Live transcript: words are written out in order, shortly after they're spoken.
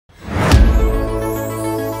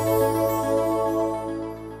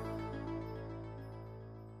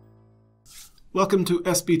Welcome to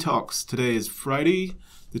SB Talks. Today is Friday,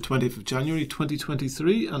 the 20th of January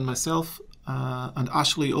 2023, and myself and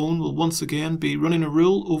Ashley Owen will once again be running a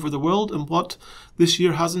rule over the world and what this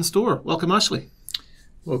year has in store. Welcome, Ashley.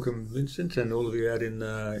 Welcome, Vincent, and all of you out in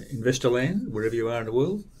investor land, wherever you are in the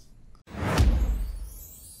world.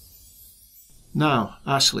 Now,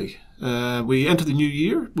 Ashley, we enter the new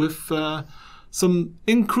year with some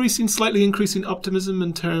slightly increasing optimism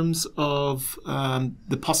in terms of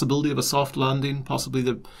the possibility of a soft landing. Possibly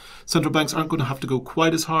the central banks aren't going to have to go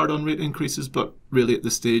quite as hard on rate increases, but really at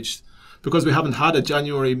this stage, because we haven't had a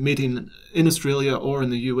January meeting in Australia or in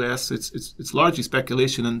the US, it's largely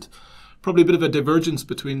speculation and probably a bit of a divergence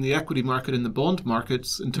between the equity market and the bond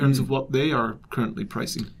markets in terms of what they are currently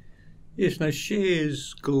pricing. Yes, now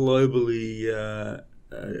shares globally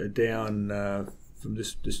are down from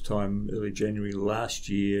this time, early January last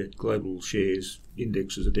year. Global shares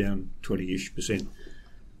indexes are down 20-ish%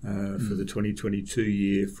 for the 2022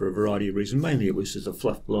 year for a variety of reasons. Mainly it was just a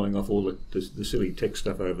fluff blowing off all the silly tech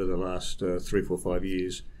stuff over the last 3, 4, 5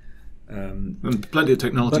 years. And plenty of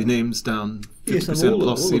technology names down 50% yes, and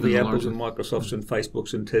plus. All of the Apples larger. and Microsofts and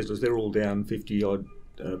Facebooks and Teslas, they're all down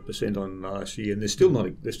 50-odd% on last year, and they're still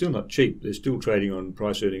not cheap. They're still trading on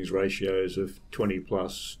price earnings ratios of 20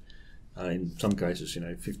 plus. In some cases,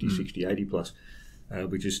 50, 60, 80 plus,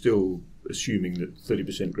 which is still assuming that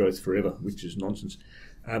 30% growth forever, which is nonsense.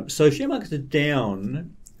 So share markets are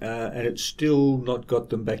down, and it's still not got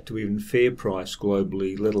them back to even fair price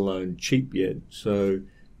globally, let alone cheap yet. So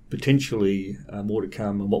potentially more to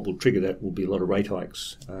come, and what will trigger that will be a lot of rate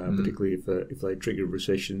hikes, particularly if they trigger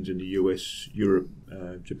recessions in the US, Europe,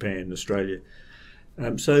 Japan, Australia.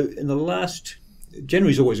 So in the last...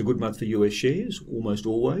 January is always a good month for US shares, almost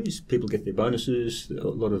always. People get their bonuses, a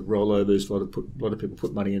lot of rollovers, a lot of people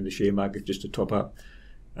put money in the share market just to top up,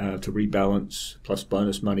 to rebalance, plus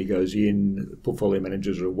bonus money goes in, portfolio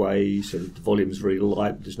managers are away, so the volume is very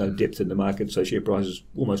light, there's no depth in the market, so share prices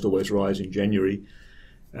almost always rise in January.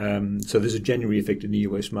 So there's a January effect in the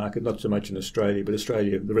US market, not so much in Australia, but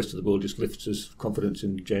Australia, the rest of the world just lifts as confidence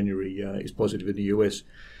in January is positive in the US.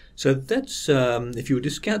 So that's if you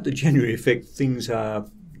discount the January effect, things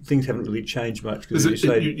haven't really changed much.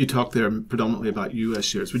 You talk there predominantly about US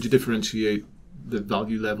shares. Would you differentiate the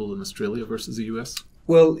value level in Australia versus the US?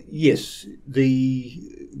 Well, yes.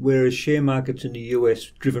 Whereas share markets in the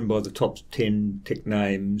US, driven by the top 10 tech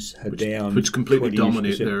names, are down, which completely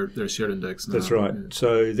dominate their share index now. That's right. Yeah.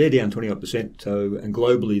 So they're down 20-odd%. And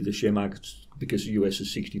globally, the share markets, because the US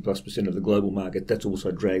is 60+% of the global market, that's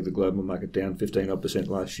also dragged the global market down 15-odd%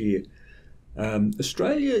 last year.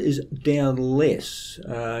 Australia is down less.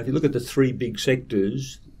 If you look at the three big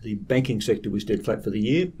sectors, the banking sector was dead flat for the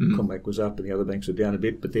year. CommBank was up and the other banks are down a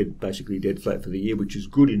bit, but they're basically dead flat for the year, which is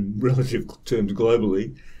good in relative terms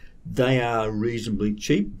globally. They are reasonably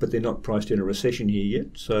cheap, but they're not priced in a recession here yet,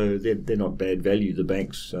 so they're not bad value, the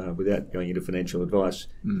banks, without going into financial advice.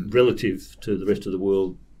 Relative to the rest of the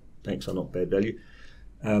world, banks are not bad value.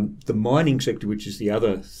 The mining sector, which is the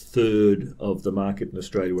other third of the market in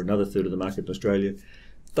Australia, or another third of the market in Australia,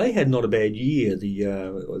 they had not a bad year.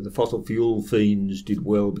 The fossil fuel fiends did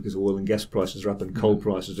well because oil and gas prices are up and coal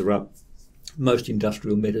prices are up. Most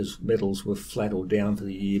industrial metals were flat or down for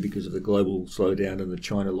the year because of the global slowdown and the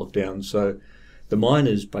China lockdown. So the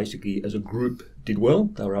miners basically as a group did well.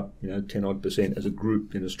 They were up 10-odd% as a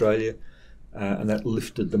group in Australia. And that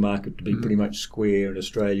lifted the market to be pretty much square in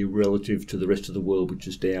Australia relative to the rest of the world, which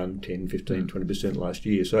is down 10, 15, 20% last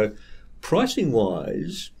year. So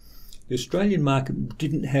pricing-wise, the Australian market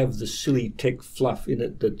didn't have the silly tech fluff in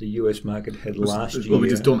it that the US market had last year. Well, we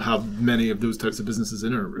just don't have many of those types of businesses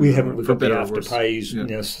in it. We've got the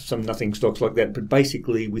afterpays, some nothing stocks like that. But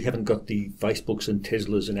basically, we haven't got the Facebooks and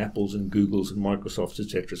Teslas and Apples and Googles and Microsofts,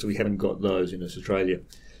 etc. So we haven't got those in Australia.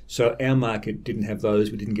 So our market didn't have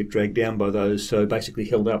those. We didn't get dragged down by those. So basically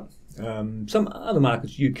held up. Some other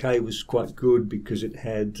markets, UK was quite good because it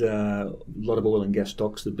had a lot of oil and gas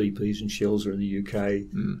stocks. The BPs and Shells are in the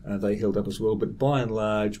UK. They held up as well. But by and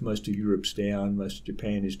large, most of Europe's down. Most of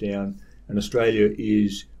Japan is down. And Australia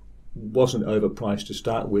wasn't overpriced to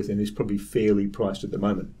start with and is probably fairly priced at the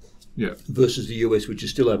moment. Yeah. Versus the US, which is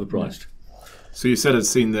still overpriced. So you said it's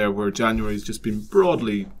seen there where January's just been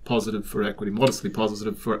broadly positive for equity, modestly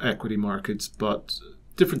positive for equity markets, but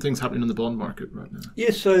different things happening in the bond market right now.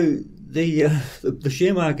 Yes, so the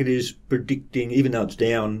share market is predicting, even though it's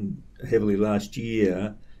down heavily last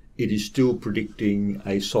year, it is still predicting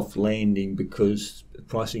a soft landing because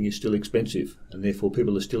pricing is still expensive, and therefore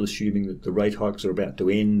people are still assuming that the rate hikes are about to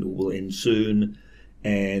end or will end soon,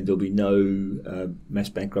 and there'll be no mass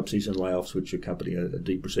bankruptcies and layoffs which accompany a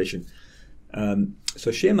deep recession.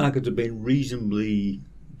 So share markets have been reasonably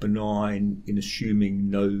benign in assuming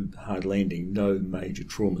no hard landing, no major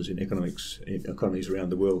traumas in economies around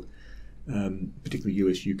the world, particularly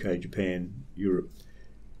US, UK, Japan, Europe.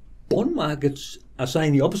 Bond markets are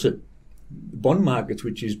saying the opposite. Bond markets,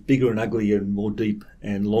 which is bigger and uglier and more deep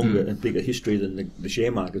and longer and bigger history than the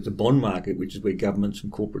share market, the bond market, which is where governments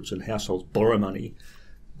and corporates and households borrow money,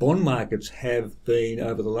 bond markets have been,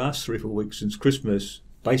 over the last 3 or 4 weeks since Christmas,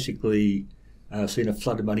 basically seen a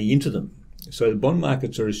flood of money into them. So the bond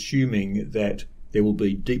markets are assuming that there will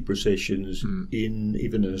be deep recessions even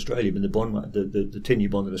in Australia. I mean, the 10-year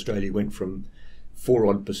bond in Australia went from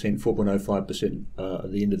 4.05%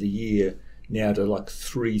 at the end of the year now to like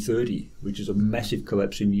 3.30, which is a massive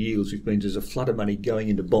collapse in yields, which means there's a flood of money going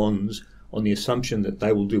into bonds on the assumption that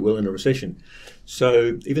they will do well in a recession.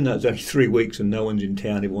 So even though it's only 3 weeks and no one's in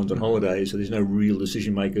town, everyone's on holiday, so there's no real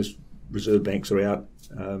decision makers. Reserve banks are out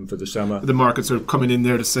for the summer. The markets are coming in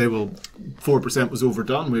there to say, well, 4% was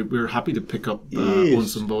overdone. We're happy to pick up on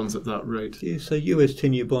some bonds at that rate. Yeah, so US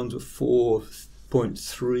 10-year bonds were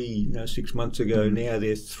 4.3 6 months ago. Now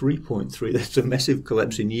they're 3.3. That's a massive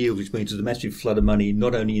collapse in yield, which means there's a massive flood of money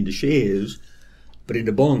not only into shares but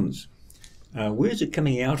into bonds. Where is it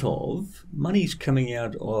coming out of? Money's coming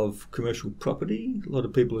out of commercial property. A lot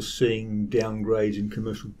of people are seeing downgrades in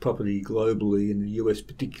commercial property globally, in the US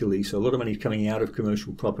particularly. So a lot of money's coming out of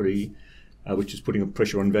commercial property, which is putting a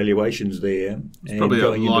pressure on valuations there. There's probably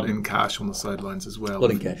a lot in cash on the sidelines as well. A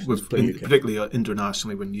lot in cash. Particularly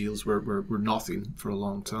internationally, when yields were nothing for a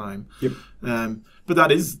long time. Yep. But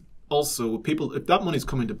that is also people, if that money's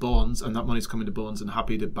coming to bonds and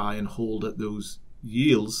happy to buy and hold at those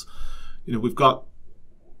yields, we've got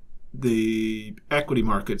the equity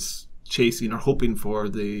markets chasing or hoping for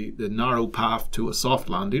the narrow path to a soft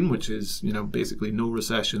landing, which is, basically no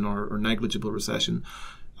recession or negligible recession.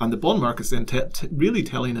 And the bond markets then really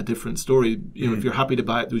telling a different story. If you're happy to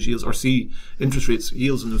buy at those yields or see interest rates,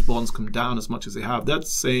 yields on those bonds come down as much as they have,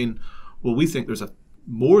 that's saying, well, we think there's a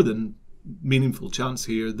more than meaningful chance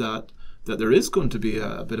here that there is going to be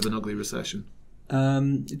a bit of an ugly recession.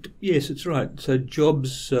 Yes, it's right. So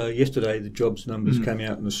jobs, yesterday the jobs numbers came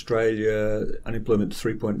out in Australia, unemployment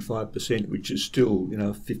 3.5%, which is still,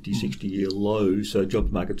 50, 60-year low, so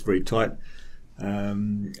jobs market's very tight.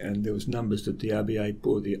 And there was numbers that the RBA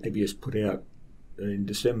or the ABS put out in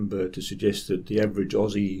December to suggest that the average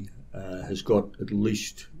Aussie has got at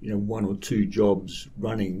least, 1 or 2 jobs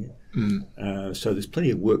running. So there's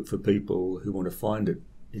plenty of work for people who want to find it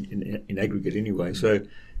in aggregate anyway. So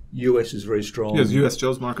US is very strong. Yes, US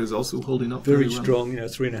jobs market is also holding up very well. Strong,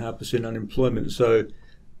 3.5% unemployment. So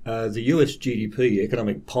the US GDP,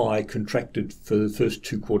 economic pie, contracted for the first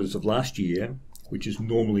 2 quarters of last year, which is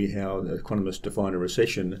normally how economists define a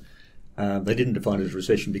recession. They didn't define it as a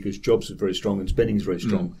recession because jobs are very strong and spending is very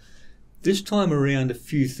strong. This time around, a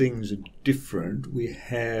few things are different. We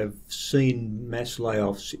have seen mass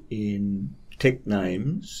layoffs in tech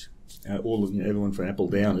names. Everyone from Apple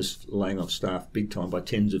down is laying off staff big time by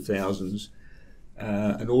tens of thousands,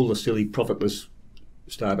 and all the silly profitless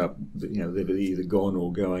startup, they're either gone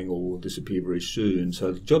or going or will disappear very soon.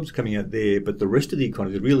 So the jobs coming out there, but the rest of the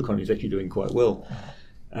economy, the real economy, is actually doing quite well.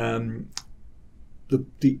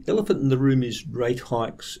 The elephant in the room is rate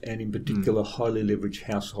hikes, and in particular highly leveraged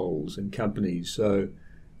households and companies. So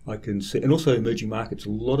I can see, and also emerging markets. A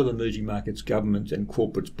lot of emerging markets, governments and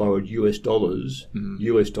corporates borrowed US dollars.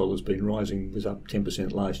 US dollars been rising, was up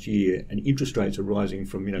 10% last year, and interest rates are rising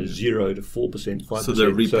from 0 to 4%, 5%. So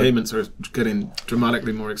their repayments are getting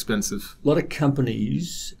dramatically more expensive. A lot of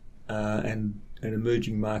companies and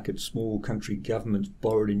emerging markets, small country governments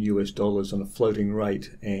borrowed in US dollars on a floating rate,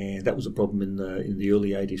 and that was a problem in the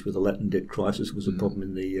early 80s with the Latin debt crisis. It was a problem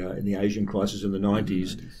in the Asian crisis in the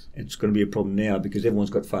 90s. It's going to be a problem now because everyone's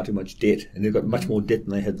got far too much debt, and they've got much more debt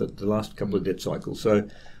than they had the last couple of debt cycles. So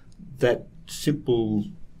that simple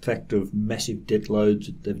fact of massive debt loads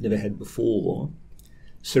that they've never had before,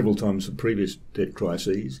 several times the previous debt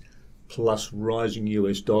crises, plus rising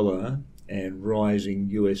US dollar and rising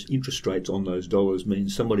US interest rates on those dollars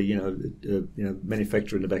means somebody,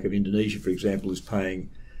 manufacturer in the back of Indonesia, for example, is paying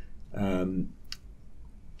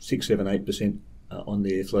 6, 7, 8% on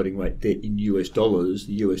their floating rate debt in US dollars.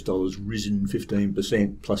 The US dollar's risen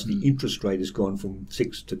 15%, plus the interest rate has gone from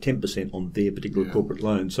 6 to 10% on their particular corporate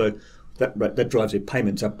loan. So that drives their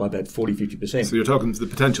payments up by about 40, 50%. So you're talking the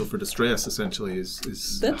potential for distress essentially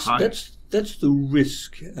is high. That's the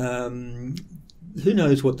risk. Who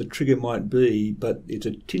knows what the trigger might be, but it's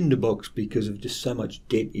a tinderbox because of just so much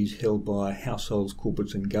debt is held by households,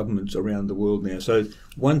 corporates and governments around the world now. So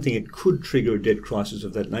one thing, it could trigger a debt crisis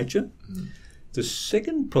of that nature. The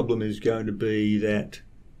second problem is going to be that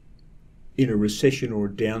in a recession or a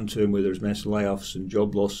downturn where there's mass layoffs and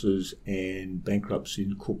job losses and bankruptcy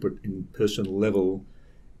in corporate and personal level,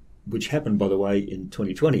 which happened, by the way, in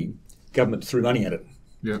 2020, government threw money at it.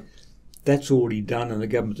 Yeah. That's already done, and the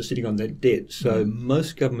government is sitting on that debt. So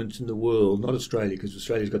most governments in the world, not Australia, because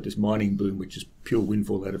Australia's got this mining boom, which is pure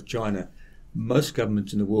windfall out of China, most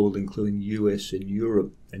governments in the world, including US and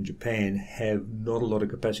Europe and Japan, have not a lot of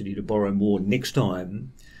capacity to borrow more next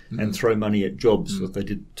time and throw money at jobs like they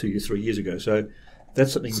did 2 or 3 years ago. So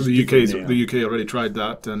that's something. So the UK already tried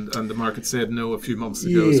that, and the market said no a few months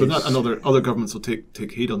ago. Yes. So that, and other governments will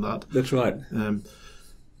take heed on that. That's right.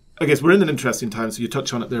 I guess we're in an interesting time. So you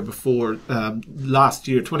touched on it there before. Last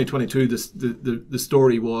year, 2022, the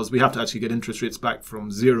story was we have to actually get interest rates back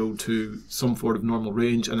from zero to some sort of normal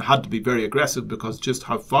range, and it had to be very aggressive because just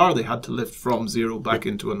how far they had to lift from zero back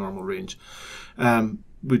into a normal range.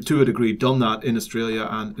 We to a degree done that in Australia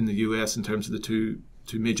and in the US in terms of the two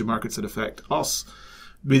major markets that affect us.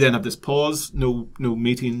 We then have this pause, no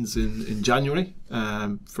meetings in January.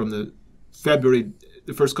 From the February,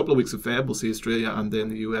 the first couple of weeks of Feb, we'll see Australia and then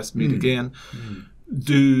the US meet again.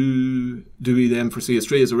 Do we then foresee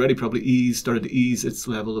Australia's already probably started to ease its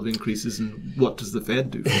level of increases, and what does the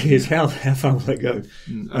Fed do? Is how far will they go?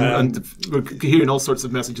 And we're hearing all sorts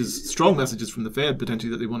of messages, strong messages from the Fed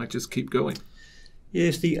potentially that they want to just keep going.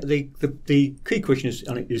 Yes, the key question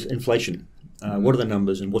is inflation. What are the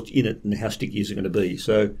numbers and what's in it, and how sticky is it going to be?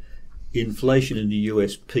 So inflation in the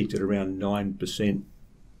US peaked at around 9%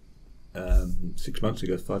 6 months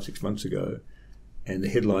ago, and the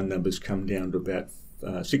headline numbers come down to about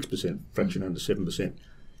 6%, fraction under 7%.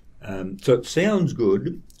 So it sounds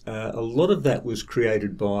good. A lot of that was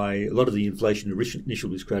created by, a lot of the inflation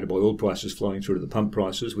initially was created by oil prices flowing through to the pump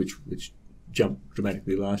prices, which jumped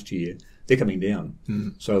dramatically last year. They're coming down.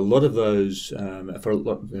 So a lot of those, for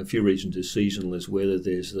a few reasons, is seasonal, as whether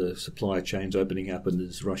there's the supply chains opening up and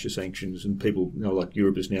there's Russia sanctions, and people, like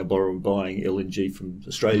Europe is now buying LNG from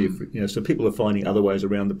Australia. So people are finding other ways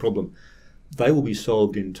around the problem. They will be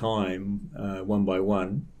solved in time, one by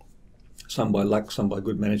one. Some by luck, some by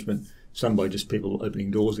good management, some by just people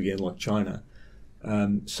opening doors again, like China.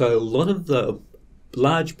 So a lot of the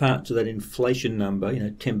large parts of that inflation number,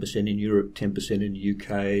 10% in Europe, 10% in the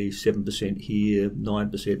UK, 7% here,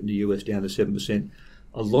 9% in the US, down to 7%.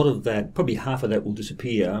 A lot of that, probably half of that, will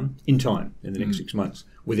disappear in time in the next 6 months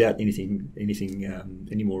without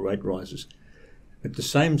any more rate rises. At the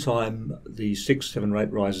same time, the 6-7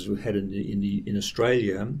 rate rises we've had in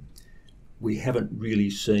Australia, we haven't really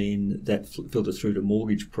seen that filter through to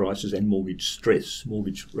mortgage prices and mortgage rates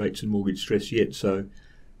and mortgage stress yet. So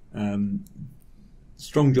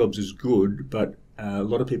strong jobs is good, but a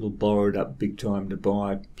lot of people borrowed up big time to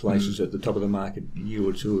buy places at the top of the market a year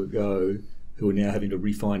or two ago, who are now having to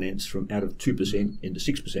refinance from out of 2% into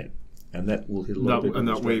 6%, and that will hit a lot of people. And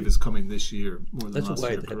that wave is coming this year more than last year. That's a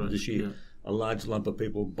wave that happened this year. Yeah. A large lump of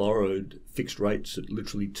people borrowed fixed rates at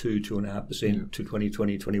literally 2.5% to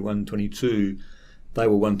 2020, 21, 22. They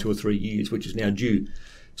were 1, 2 or 3 years, which is now due.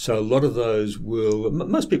 So a lot of those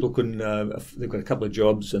most people can, they've got a couple of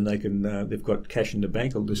jobs and they've got cash in the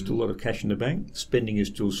bank, or there's still a lot of cash in the bank. Spending is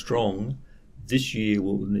still strong. This year,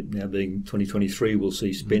 now being 2023, we'll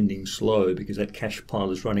see spending slow because that cash pile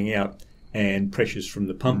is running out, and pressures from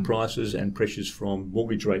the pump prices and pressures from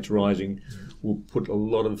mortgage rates rising will put a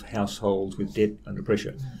lot of households with debt under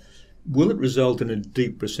pressure. Will it result in a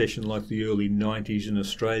deep recession like the early 90s in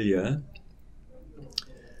Australia?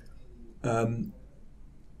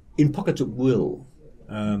 In pockets it will.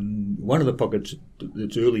 One of the pockets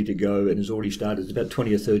that's early to go and has already started is about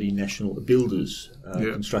 20 or 30 national builders,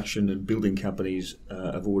 construction and building companies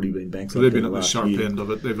have already been bankrupt. So they've been at the sharp end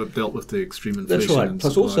of it. They've dealt with the extreme inflation. That's right.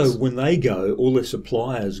 Plus also when they go, all their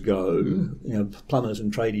suppliers go, plumbers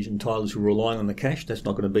and tradies and tilers who are relying on the cash, that's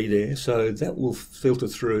not going to be there. So that will filter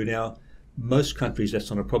through. Now, most countries, that's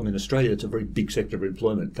not a problem. In Australia, it's a very big sector of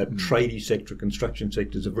employment. That tradie sector, construction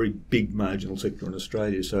sector, is a very big marginal sector in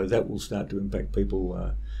Australia. So that will start to impact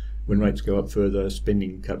people when rates go up further,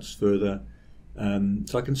 spending cuts further.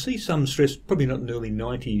 So I can see some stress, probably not in the early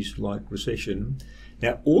 90s like recession.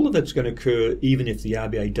 Now, all of that's going to occur even if the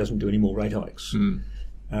RBA doesn't do any more rate hikes.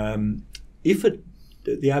 If the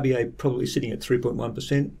RBA probably sitting at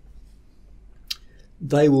 3.1%,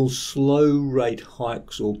 they will slow rate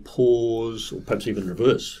hikes or pause or perhaps even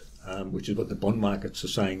reverse, which is what the bond markets are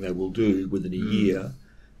saying they will do within a year,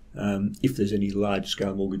 if there's any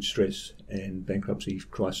large-scale mortgage stress and bankruptcy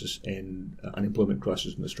crisis and unemployment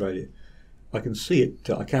crisis in Australia. I can see it.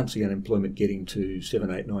 I can't see unemployment getting to 7,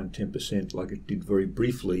 8, 9, 10% like it did very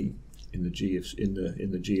briefly in the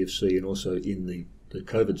GFC and also in the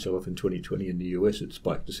COVID sell-off in 2020 in the US. It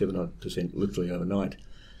spiked to 7% literally overnight.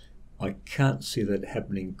 I can't see that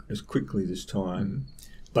happening as quickly this time.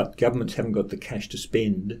 But governments haven't got the cash to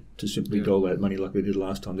spend to simply dole out money like they did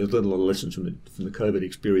last time. There's a lot of lessons from the COVID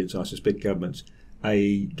experience. I suspect governments,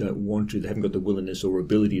 don't want to. They haven't got the willingness or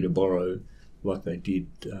ability to borrow like they did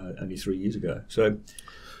only 3 years ago. So,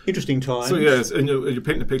 interesting times. So yes, and you're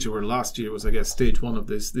painting a picture where last year was, I guess, stage one of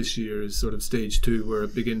this. This year is sort of stage two, where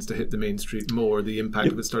it begins to hit the main street more. The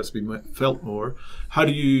impact of it starts to be felt more. How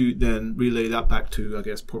do you then relay that back to, I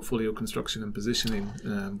guess, portfolio construction and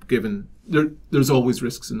positioning? Given there's always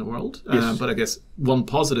risks in the world, but I guess one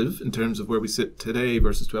positive in terms of where we sit today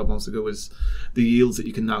versus 12 months ago is the yields that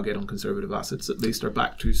you can now get on conservative assets at least are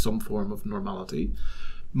back to some form of normality.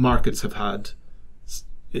 Markets have had,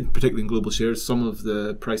 particularly in global shares, some of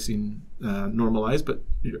the pricing normalised, but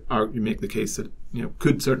you make the case that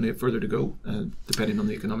could certainly have further to go, depending on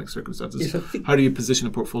the economic circumstances. Yes, how do you position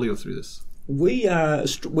a portfolio through this? We've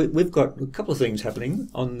got a couple of things happening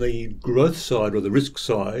on the growth side or the risk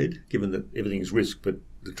side, given that everything is risk, but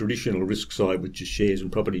the traditional risk side, which is shares and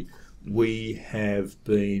property. We have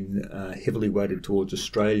been heavily weighted towards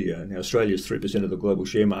Australia. Now, Australia is 3% of the global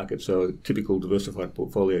share market, so a typical diversified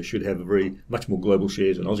portfolio should have much more global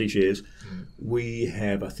shares than Aussie shares. We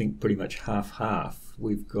have, I think, pretty much half-half.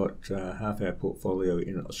 We've got half our portfolio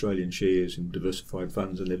in Australian shares and diversified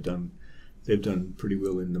funds, and they've done pretty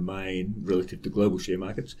well in the main relative to global share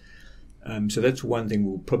markets. So that's one thing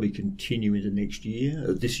we'll probably continue into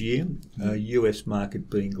this year. US market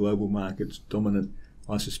being global markets dominant,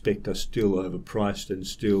 I suspect are still overpriced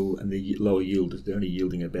and the lower yield, they're only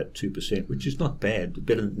yielding about 2%, which is not bad.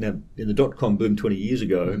 Better than, now, in the dot-com boom 20 years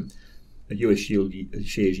ago, US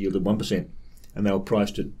shares yielded 1%, and they were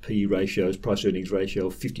priced at price-earnings ratio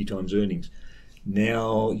of 50 times earnings.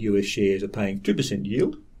 Now US shares are paying 2%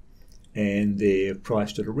 yield, and they're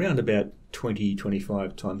priced at around about 20,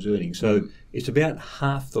 25 times earnings. So it's about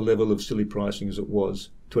half the level of silly pricing as it was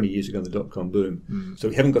 20 years ago in the dot-com boom. So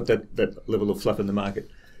we haven't got that level of fluff in the market.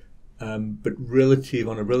 But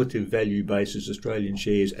on a relative value basis, Australian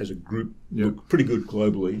shares as a group look pretty good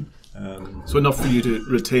globally. So enough for you to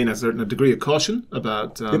retain a certain degree of caution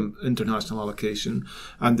about international allocation,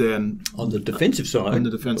 and then on the defensive side, on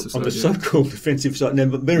the so-called defensive side. Now,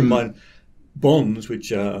 bear in mind, bonds,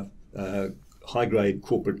 which are high-grade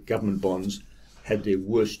corporate government bonds, had their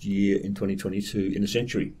worst year in 2022 in a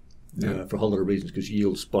century. For a whole lot of reasons, because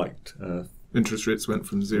yields spiked. Interest rates went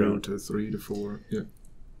from 0 to 3 to 4.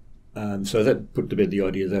 So that put to bed the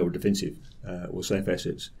idea they were defensive or safe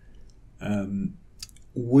assets.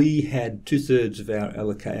 We had 2/3 of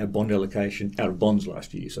our bond allocation out of bonds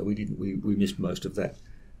last year, so we missed most of that.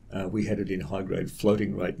 We had it in high-grade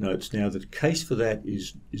floating rate notes. Now, the case for that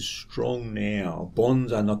is strong now.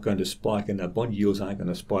 Bonds are not going to spike, and our bond yields aren't going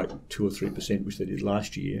to spike 2 or 3%, which they did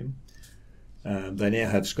last year. They now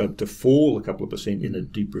have scope to fall a couple of percent in a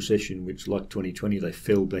deep recession, which, like 2020, they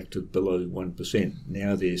fell back to below 1%.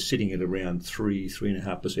 Now they're sitting at around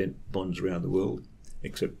 3.5% bonds around the world,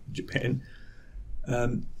 except Japan.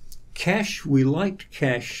 Cash, we liked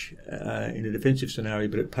cash in a defensive scenario,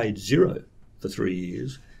 but it paid 0 for 3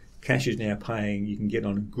 years. Cash is now paying, you can get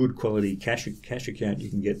on a good quality cash account,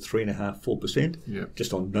 you can get 3.5%, 4%,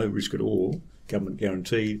 just on no risk at all, government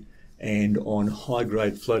guaranteed. And on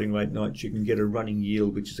high-grade floating rate notes, you can get a running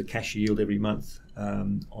yield, which is a cash yield every month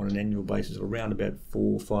on an annual basis of around about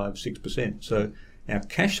 4, 5, 6%. So our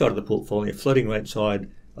cash side of the portfolio, floating rate side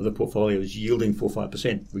of the portfolio, is yielding 4,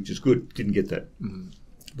 5%, which is good. Didn't get that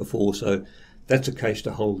before. So that's a case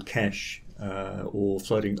to hold cash or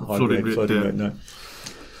high-grade floating rate note.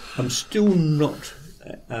 I'm still not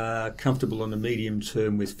comfortable on the medium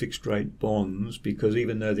term with fixed-rate bonds, because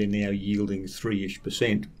even though they're now yielding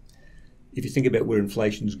 3-ish%, if you think about where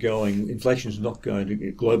inflation's going, inflation's not going to,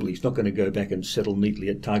 globally, it's not going to go back and settle neatly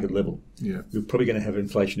at target level. You're probably going to have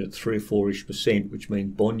inflation at 3 or 4-ish%, which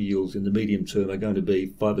means bond yields in the medium term are going to be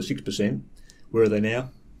 5 or 6%. Where are they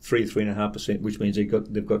now? 3.5%, which means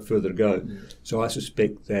they've got further to go. So I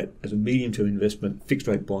suspect that as a medium-term investment,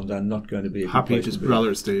 fixed-rate bonds are not going to be a happy to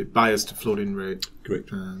rather stay biased to floating rate.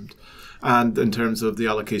 Correct. And in terms of the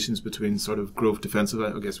allocations between sort of growth defensive,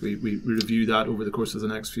 I guess we review that over the course of the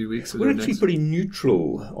next few weeks. We're actually pretty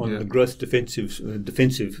neutral on the growth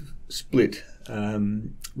defensive split.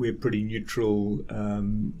 We're pretty neutral.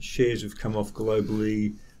 Shares have come off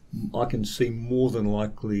globally. I can see more than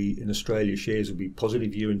likely in Australia shares will be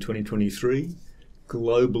positive year in 2023.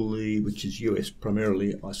 Globally, which is US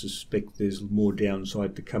primarily, I suspect there's more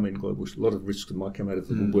downside to come in global. A lot of risks that might come out of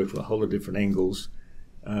the woodwork from a whole lot of different angles.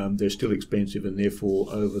 they're still expensive, and therefore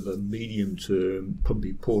over the medium term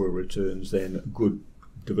probably poorer returns than good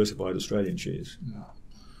diversified Australian shares. Yeah.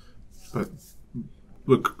 But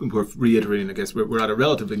we're reiterating, I guess, we're at a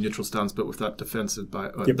relatively neutral stance, but with that defensive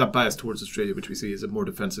that bias towards Australia, which we see as a more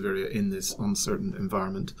defensive area in this uncertain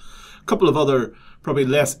environment. A couple of other probably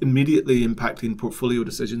less immediately impacting portfolio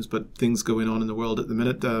decisions, but things going on in the world at the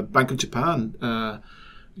minute. Bank of Japan.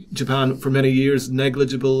 Japan, for many years,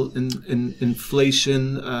 negligible in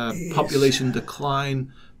inflation, population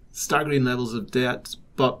decline, staggering levels of debt,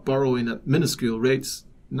 but borrowing at minuscule rates.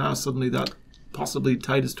 Now suddenly that possibly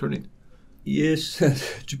tide is turning. Yes,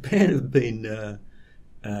 Japan have been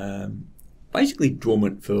basically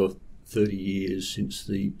dormant for 30 years since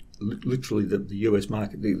literally the US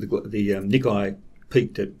market. The Nikkei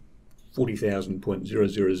peaked at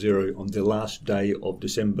 40,000.000 on the last day of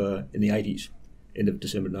December in the 80s, end of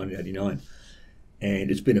December 1989, and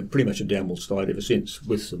it's been pretty much a downward slide ever since,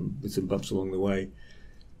 with some bumps along the way.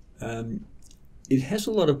 It has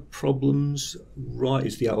a lot of problems. Right,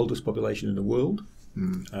 it's the oldest population in the world.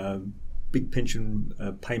 Big pension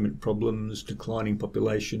payment problems, declining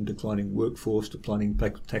population, declining workforce, declining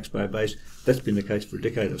taxpayer base. That's been the case for a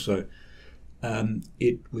decade or so.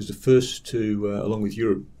 It was the first to, along with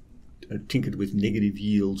Europe, tinkered with negative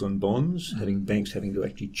yields on bonds, banks having to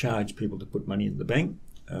actually charge people to put money in the bank.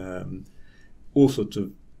 All sorts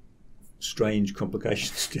of strange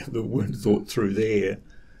complications that weren't thought through there.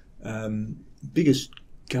 Biggest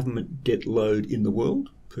government debt load in the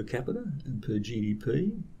world per capita and per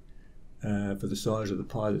GDP. For the size of the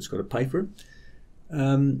pie that's got to pay for it.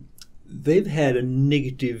 They've had a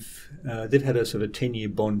negative, they've had a sort of 10-year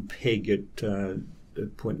bond peg at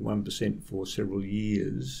 0.1% for several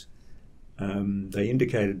years. They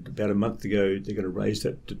indicated about a month ago they're going to raise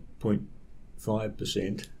that to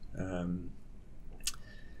 0.5%. And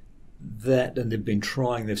they've been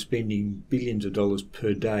trying, they're spending billions of dollars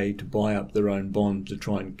per day to buy up their own bonds to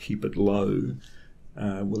try and keep it low.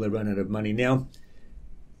 Will they run out of money? Now,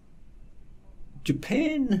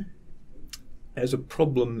 Japan has a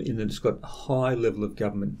problem in that it's got a high level of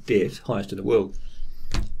government debt, highest in the world,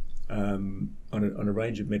 on a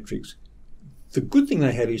range of metrics. The good thing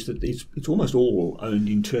they have is that it's almost all owned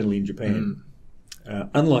internally in Japan.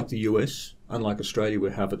 Unlike the US, unlike Australia where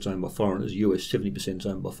half it's owned by foreigners, US 70% is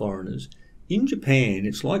owned by foreigners. In Japan,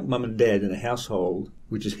 it's like mum and dad in a household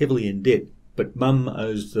which is heavily in debt, but mum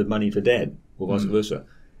owes the money to dad, or vice versa.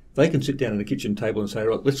 They can sit down at a kitchen table and say,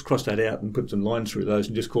 right, let's cross that out and put some lines through those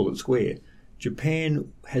and just call it square.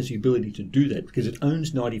 Japan has the ability to do that because it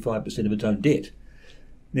owns 95% of its own debt.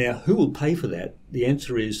 Now, who will pay for that? The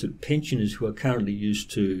answer is that pensioners who are currently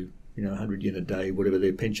used to 100 yen a day, whatever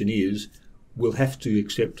their pension is, will have to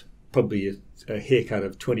accept probably a haircut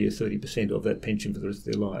of 20 or 30% of that pension for the rest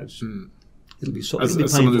of their lives. It'll be as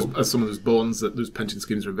some of those bonds that those pension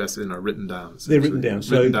schemes are invested in are written down. They're written down.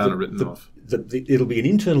 Or written off. It'll be an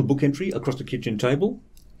internal book entry across the kitchen table,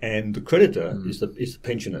 and the creditor is the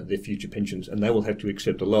pensioner, their future pensions, and they will have to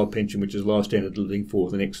accept a lower pension, which is lower standard of living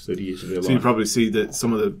for the next 30 years of their life. So you probably see that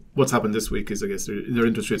some of what's happened this week is, I guess, their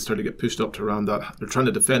interest rates starting to get pushed up to around that. They're trying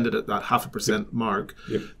to defend it at that 0.5% mark.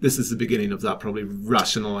 Yep. This is the beginning of that probably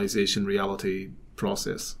rationalisation reality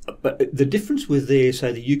process. But the difference with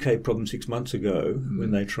say the UK problem 6 months ago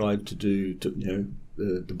when they tried to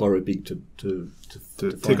borrow big to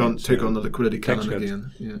take on the liquidity cannon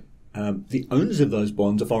again. Yeah. The owners of those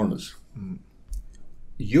bonds are foreigners.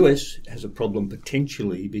 The US has a problem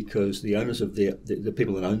potentially because the owners of the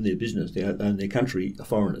people that own their business, they own their country, are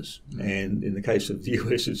foreigners. And in the case of the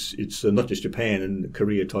US, it's not just Japan and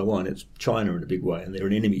Korea, Taiwan, it's China in a big way, and they're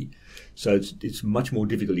an enemy. So it's much more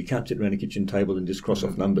difficult. You can't sit around a kitchen table and just cross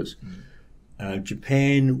off numbers.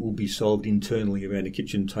 Japan will be solved internally around a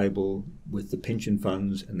kitchen table with the pension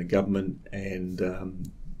funds and the government and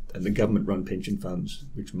the government-run pension funds,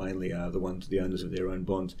 which mainly are the owners of their own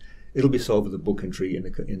bonds. It'll be solved with a book entry in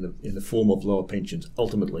the form of lower pensions,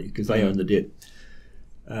 ultimately, because they own the debt.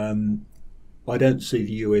 I don't see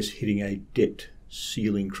the US hitting a debt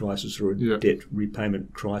ceiling crisis or a debt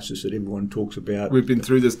repayment crisis that everyone talks about. We've been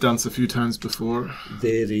through this dance a few times before.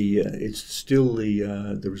 It's still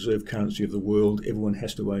the reserve currency of the world. Everyone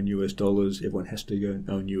has to own US dollars. Everyone has to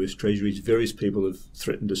own US treasuries. Various people have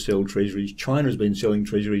threatened to sell treasuries. China has been selling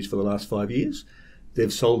treasuries for the last 5 years.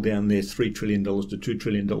 They've sold down their $3 trillion to $2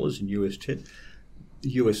 trillion in US debt.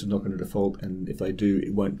 The US is not going to default, and if they do,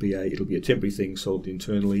 it'll be a temporary thing solved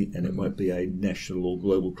internally, and it won't be a national or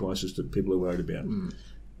global crisis that people are worried about.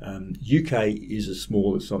 UK is a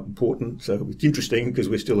small, it's not important, so it's interesting because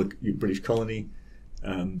we're still a British colony.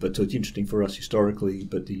 But so it's interesting for us historically,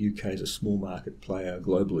 but the UK is a small market player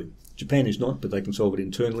globally. Japan is not, but they can solve it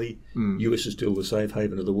internally. US is still the safe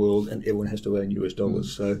haven of the world, and everyone has to own US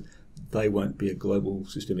dollars. So they won't be a global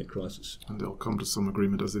systemic crisis. And they'll come to some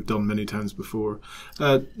agreement, as they've done many times before.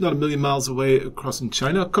 Not a million miles away across in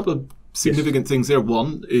China. A couple of significant things there.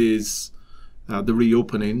 One is the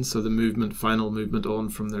reopening, so the final movement on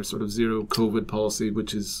from their sort of zero COVID policy,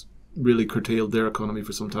 which has really curtailed their economy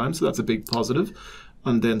for some time. So that's a big positive.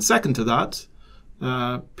 And then second to that,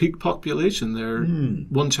 peak population. Their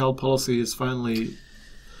one-child policy is finally...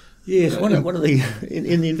 Yes, one of the...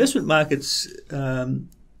 In the investment markets, almost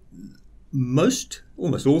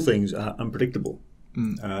all things are unpredictable.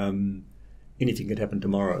 Anything could happen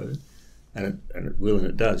tomorrow, and it will, and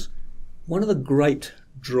it does. One of the great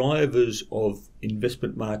drivers of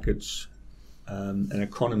investment markets and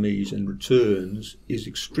economies and returns is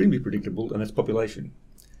extremely predictable, and that's population.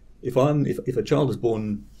 If a child is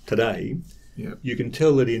born today, you can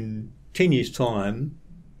tell that in 10 years' time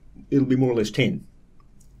it'll be more or less 10,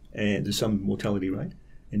 and there's some mortality rate.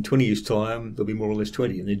 In 20 years' time there'll be more or less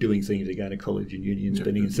 20, and they're doing things. They're going to college and uni and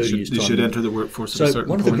spending in 30 years' time. They should enter the workforce at a certain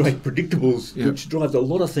point. So one of the great predictables, which drives a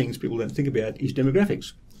lot of things people don't think about, is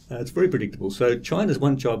demographics. It's very predictable. So China's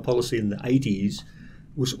one-child policy in the 80s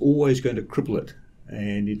was always going to cripple it,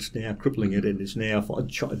 and it's now crippling it, and it's now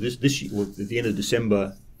this year, at the end of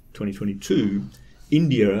December 2022,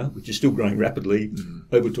 India, which is still growing rapidly,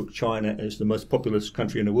 overtook China as the most populous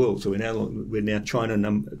country in the world. So we're now China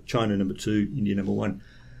number 2, India number 1.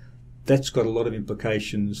 That's got a lot of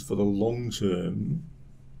implications for the long term.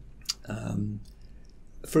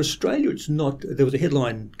 For Australia, it's not. There was a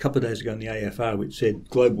headline a couple of days ago in the AFR which said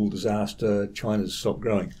 "Global disaster, China's stopped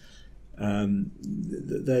growing."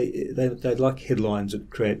 They like headlines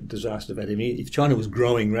that create disaster value. I mean, if China was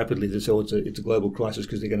growing rapidly, they say it's a global crisis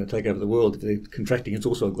because they're going to take over the world. If they're contracting, it's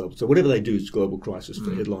also a global. So whatever they do, it's a global crisis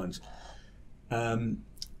for headlines.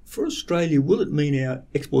 For Australia, will it mean our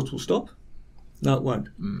exports will stop? No, it won't.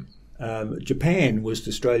 Japan was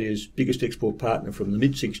Australia's biggest export partner from the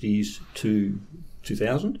mid-60s to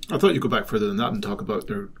 2000. I thought you'd go back further than that and talk about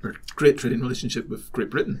their great trading relationship with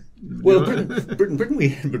Great Britain. Well,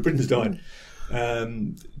 Britain's died.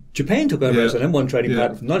 Japan took over as the number one trading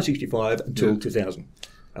partner from 1965 until 2000,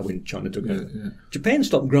 when China took over. Japan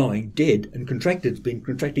stopped growing, dead, and contracted. It's been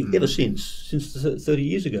contracting ever since 30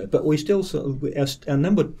 years ago. But we still, our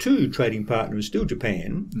number 2 trading partner is still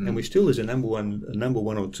Japan, and we still is a number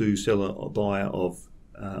one or two seller or buyer of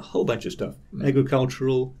a whole bunch of stuff: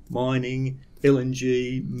 agricultural, mining,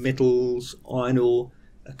 LNG, metals, iron ore,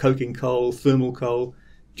 coking coal, thermal coal.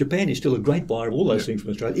 Japan is still a great buyer of all those things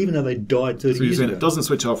from Australia, even though they died 30 years ago. So you're saying it doesn't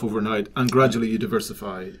switch off overnight, and gradually you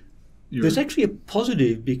diversify? There's actually a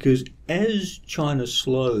positive, because as China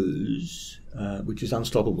slows, which is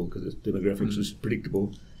unstoppable because its demographics is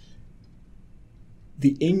predictable,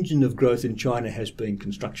 the engine of growth in China has been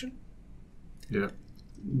construction. Yeah.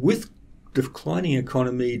 With declining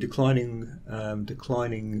economy, declining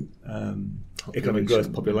economic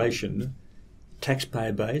growth, population,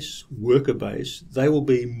 taxpayer base, worker base, they'll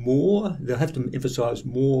have to emphasise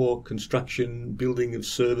more construction, building of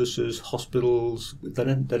services, hospitals. They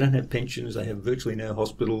don't have pensions, they have virtually no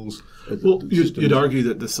hospitals. Well, you'd argue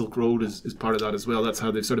that the Silk Road is part of that as well. That's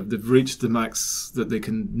how they've reached the max that they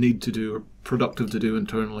can need to do or productive to do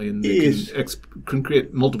internally, and they can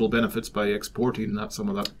create multiple benefits by exporting some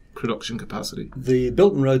of that production capacity. The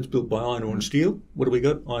Belt and Road's built by iron ore and steel. What do we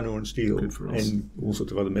got? Iron ore and steel. Good for us. And all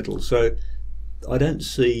sorts of other metals. So I don't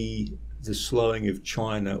see the slowing of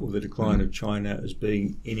China or the decline of China as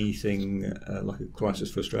being anything like a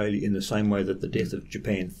crisis for Australia, in the same way that the death of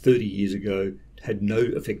Japan 30 years ago had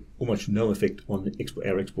almost no effect on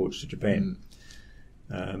our exports to Japan.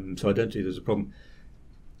 So I don't see there's a problem.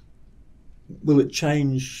 Will it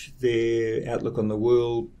change their outlook on the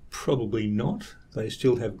world? Probably not. They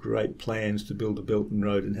still have great plans to build a Belt and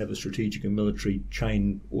Road and have a strategic and military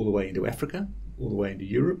chain all the way into Africa, all the way into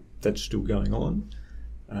Europe. That's still going on.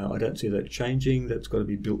 I don't see that changing. That's got to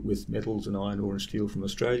be built with metals and iron ore and steel from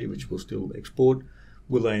Australia, which we'll still export.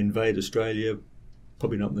 Will they invade Australia?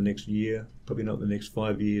 Probably not in the next year, probably not in the next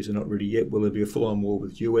 5 years. They're not ready yet. Will there be a full-on war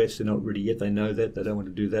with the US? They're not ready yet. They know that. They don't want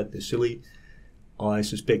to do that. They're silly. I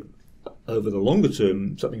suspect over the longer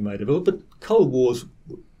term something may develop, but Cold Wars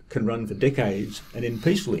can run for decades and end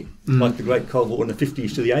peacefully. Like the Great Cold War in the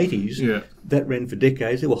 50s to the 80s, that ran for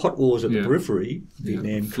decades. There were hot wars at the periphery,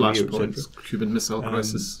 Vietnam, Korea, etc. Cuban Missile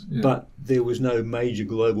Crisis. But there was no major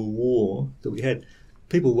global war that we had.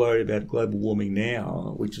 People worry about global warming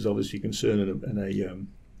now, which is obviously a concern and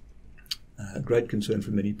a great concern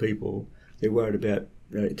for many people. they're worried about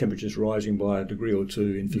temperatures rising by a degree or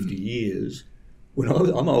two in 50 years.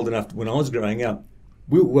 I'm old enough, when I was growing up,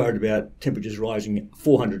 we were worried about temperatures rising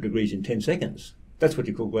 400 degrees in 10 seconds. That's what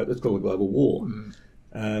that's called a global war.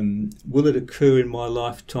 Will it occur in my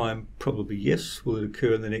lifetime? Probably yes. Will it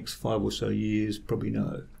occur in the next 5 or so years? Probably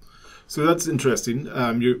no. So that's interesting,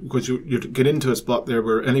 because you get into a spot there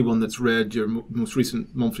where anyone that's read your most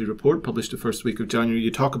recent monthly report, published the first week of January,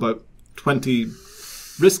 you talk about 20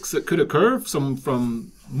 risks that could occur, some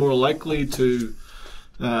from more likely to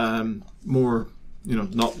more,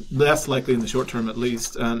 not less likely in the short term at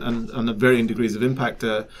least, and at varying degrees of impact.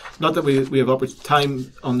 Not that we have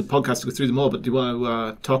time on the podcast to go through them all, but do you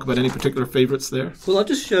want to talk about any particular favourites there? Well, I'll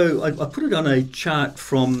just show, I put it on a chart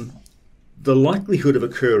from the likelihood of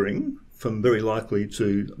occurring, from very likely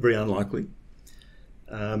to very unlikely,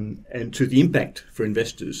 and to the impact for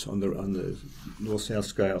investors on the north-south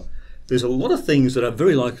scale. There's a lot of things that are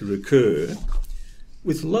very likely to occur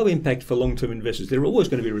with low impact for long-term investors. There are always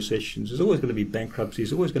going to be recessions, there's always going to be bankruptcies,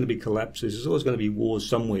 there's always going to be collapses, there's always going to be wars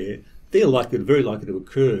somewhere. They're very likely to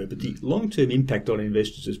occur, but the long-term impact on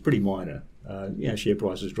investors is pretty minor. Share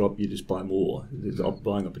prices drop, you just buy more. There's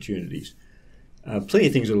buying opportunities. Plenty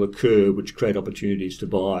of things will occur which create opportunities to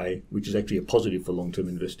buy, which is actually a positive for long-term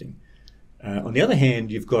investing. On the other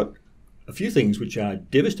hand, you've got a few things which are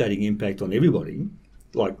devastating impact on everybody,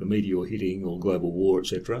 like the meteor hitting or global war,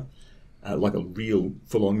 etc., like a real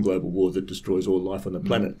full-on global war that destroys all life on the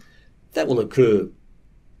planet. That will occur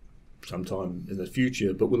sometime in the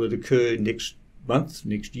future, but will it occur next month,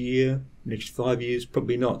 next year, next 5 years?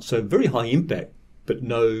 Probably not. So very high impact, but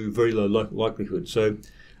very low likelihood. So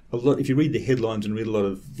if you read the headlines and read a lot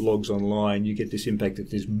of blogs online, you get this impact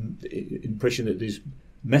that there's impression that there's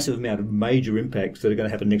massive amount of major impacts that are going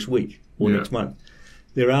to happen next week or next month.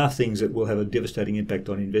 There are things that will have a devastating impact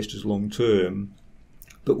on investors long term,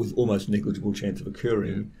 but with almost negligible chance of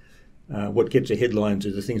occurring. What gets the headlines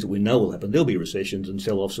are the things that we know will happen. There'll be recessions and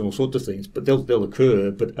sell-offs and all sorts of things, but they'll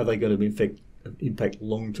occur. But are they going to impact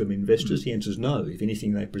long-term investors? The answer is no. If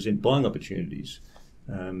anything, they present buying opportunities.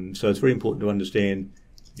 So it's very important to understand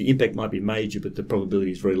the impact might be major, but the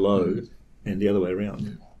probability is very low, and the other way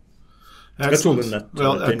around. That's all in that.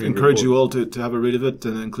 Well, I encourage you all to have a read of it,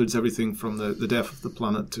 and it includes everything from the death of the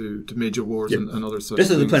planet to major wars and other such things.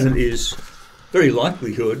 Death of the planet is very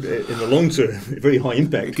likelihood in the long term, very high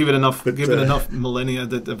impact. Give it enough millennia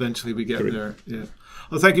that eventually we get there. Yeah.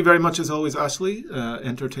 Well, thank you very much as always, Ashley.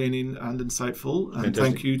 Entertaining and insightful. And Fantastic.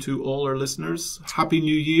 Thank you to all our listeners. Happy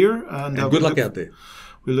New Year. And good luck out there.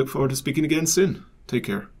 We look forward to speaking again soon. Take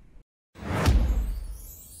care.